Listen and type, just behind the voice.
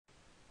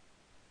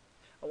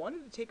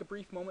wanted to take a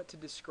brief moment to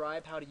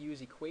describe how to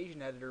use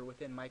EquationEditor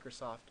within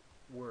Microsoft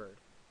Word.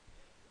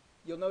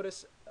 You'll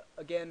notice,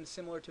 again,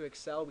 similar to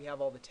Excel, we have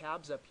all the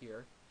tabs up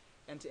here,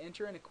 and to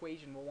enter an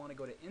equation we'll want to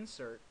go to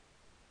Insert.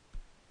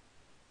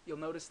 You'll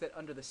notice that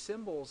under the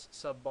Symbols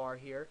subbar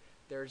here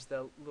there's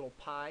the little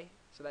pi,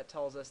 so that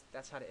tells us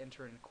that's how to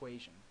enter an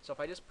equation. So if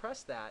I just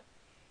press that,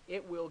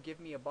 it will give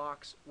me a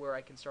box where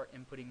I can start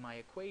inputting my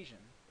equation,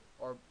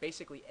 or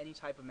basically any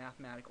type of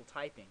mathematical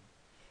typing.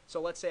 So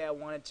let's say I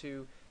wanted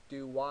to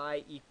do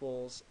y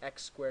equals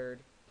x squared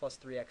plus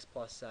 3x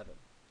plus 7.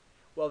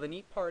 Well, the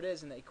neat part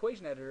is in the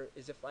equation editor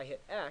is if I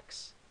hit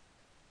x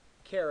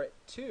caret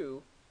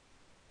 2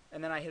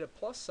 and then I hit a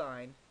plus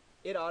sign,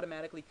 it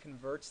automatically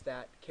converts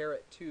that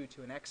caret 2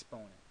 to an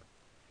exponent.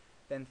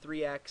 Then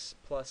 3x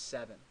plus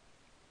 7.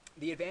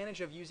 The advantage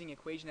of using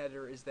equation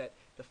editor is that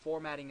the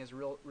formatting is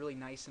really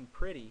nice and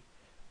pretty,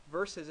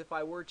 versus if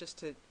I were just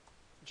to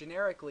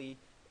generically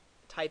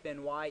type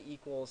in y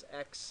equals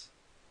x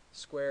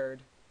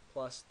squared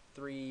plus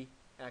 3x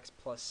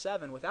plus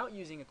 7 without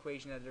using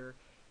equation editor.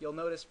 You'll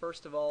notice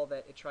first of all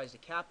that it tries to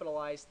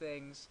capitalize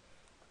things,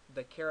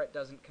 the caret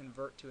doesn't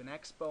convert to an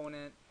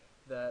exponent,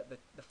 the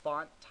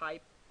font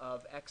type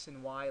of x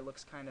and y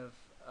looks kind of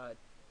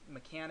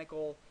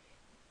mechanical.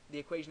 The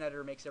equation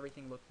editor makes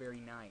everything look very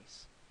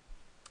nice.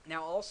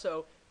 Now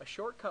also, a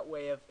shortcut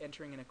way of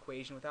entering an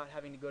equation without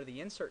having to go to the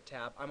Insert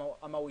tab,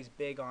 I'm always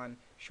big on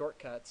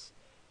shortcuts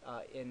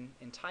in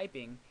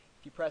typing.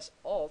 If you press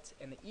Alt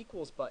and the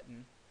equals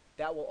button,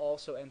 that will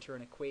also enter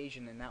an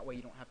equation, and that way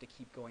you don't have to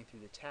keep going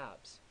through the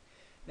tabs.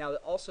 Now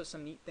also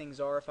some neat things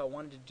are, if I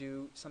wanted to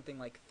do something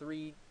like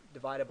 3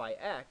 divided by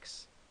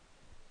x,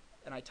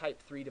 and I type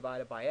 3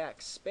 divided by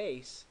x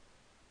space,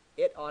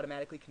 it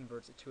automatically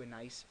converts it to a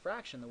nice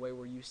fraction the way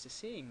we're used to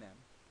seeing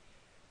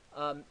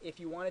them. If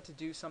you wanted to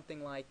do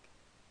something like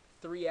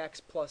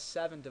 3x plus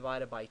 7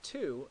 divided by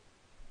 2,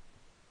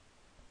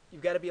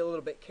 you've got to be a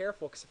little bit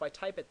careful, because if I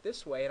type it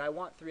this way and I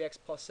want 3x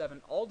plus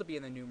 7 all to be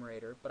in the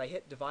numerator, but I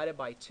hit divided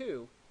by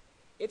 2,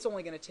 it's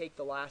only going to take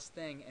the last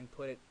thing and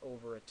put it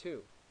over a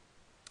 2.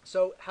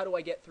 So how do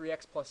I get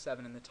 3x plus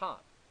 7 in the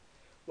top?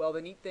 Well,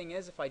 the neat thing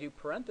is if I do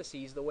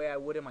parentheses the way I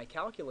would in my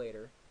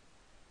calculator,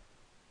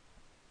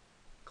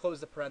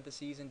 close the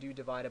parentheses and do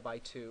divided by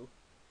 2,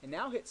 and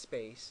now hit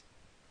space,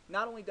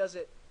 not only does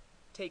it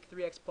take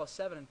 3x plus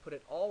 7 and put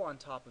it all on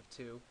top of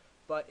 2,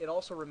 but it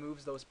also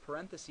removes those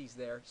parentheses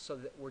there so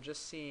that we're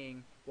just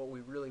seeing what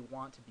we really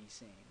want to be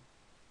seeing.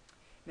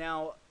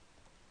 Now,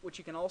 what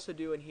you can also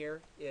do in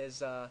here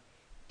is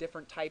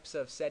different types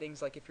of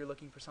settings, like if you're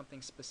looking for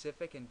something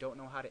specific and don't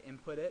know how to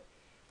input it,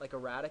 like a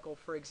radical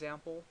for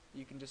example,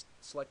 you can just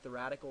select the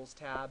radicals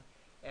tab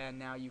and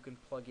now you can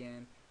plug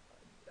in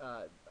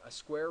a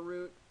square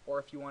root, or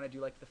if you want to do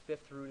like the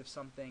fifth root of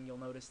something, you'll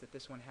notice that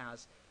this one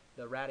has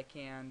the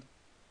radicand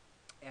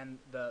and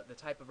the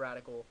type of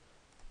radical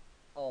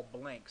all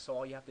blank, so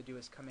all you have to do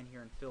is come in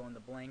here and fill in the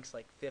blanks,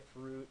 like fifth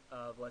root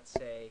of, let's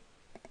say,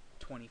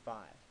 25.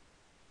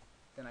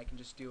 Then I can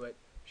just do it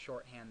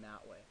shorthand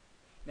that way.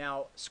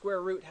 Now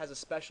square root has a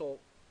special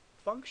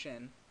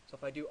function, so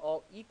if I do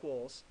alt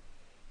equals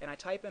and I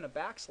type in a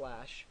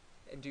backslash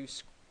and do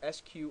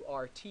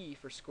sqrt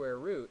for square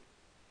root,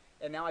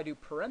 and now I do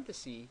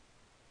parenthesis,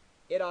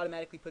 it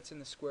automatically puts in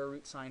the square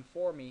root sign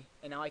for me,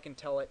 and now I can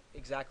tell it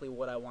exactly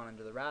what I want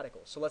under the radical.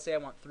 So let's say I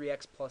want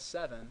 3x plus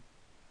 7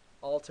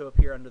 all to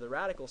appear under the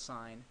radical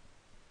sign.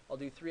 I'll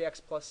do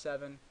 3x plus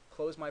 7,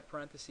 close my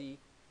parenthesis.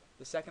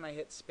 The second I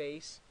hit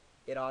space,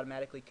 it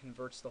automatically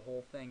converts the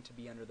whole thing to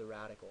be under the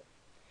radical.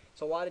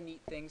 So a lot of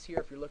neat things here.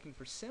 If you're looking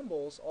for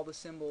symbols, all the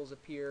symbols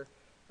appear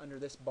under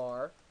this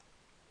bar.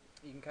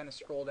 You can kind of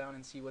scroll down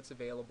and see what's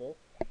available.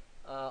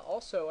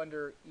 Also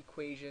under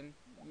equation,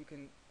 you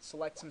can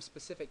select some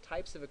specific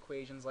types of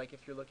equations, like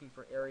if you're looking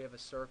for area of a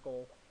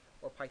circle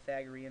or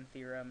Pythagorean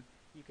theorem,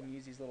 you can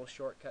use these little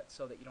shortcuts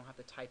so that you don't have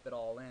to type it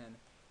all in.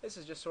 This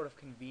is just sort of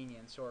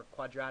convenience, or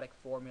quadratic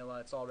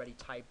formula, it's already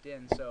typed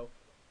in, so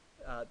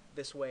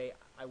this way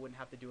I wouldn't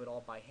have to do it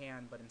all by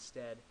hand, but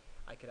instead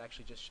I could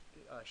actually just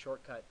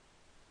shortcut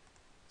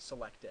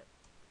select it.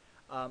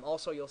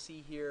 Also you'll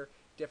see here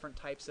different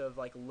types of,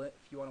 like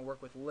if you want to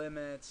work with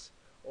limits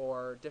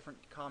or different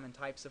common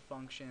types of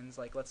functions,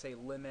 like let's say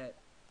limit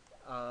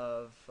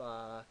of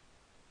I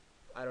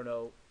don't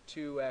know,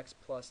 2x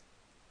plus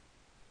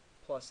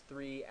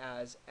 3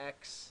 as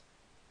x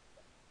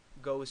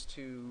goes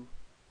to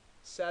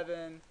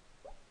 7,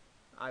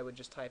 I would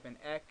just type in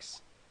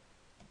x,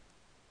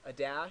 a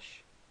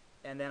dash,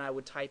 and then I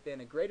would type in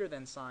a greater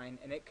than sign,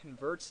 and it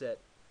converts it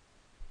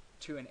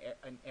to an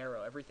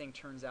arrow. Everything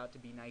turns out to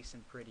be nice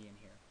and pretty in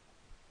here.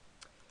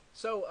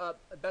 So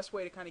the best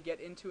way to kind of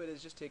get into it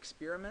is just to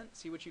experiment,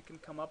 see what you can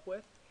come up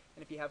with,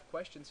 and if you have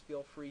questions,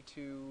 feel free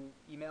to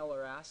email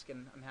or ask,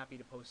 and I'm happy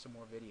to post some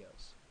more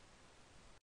videos.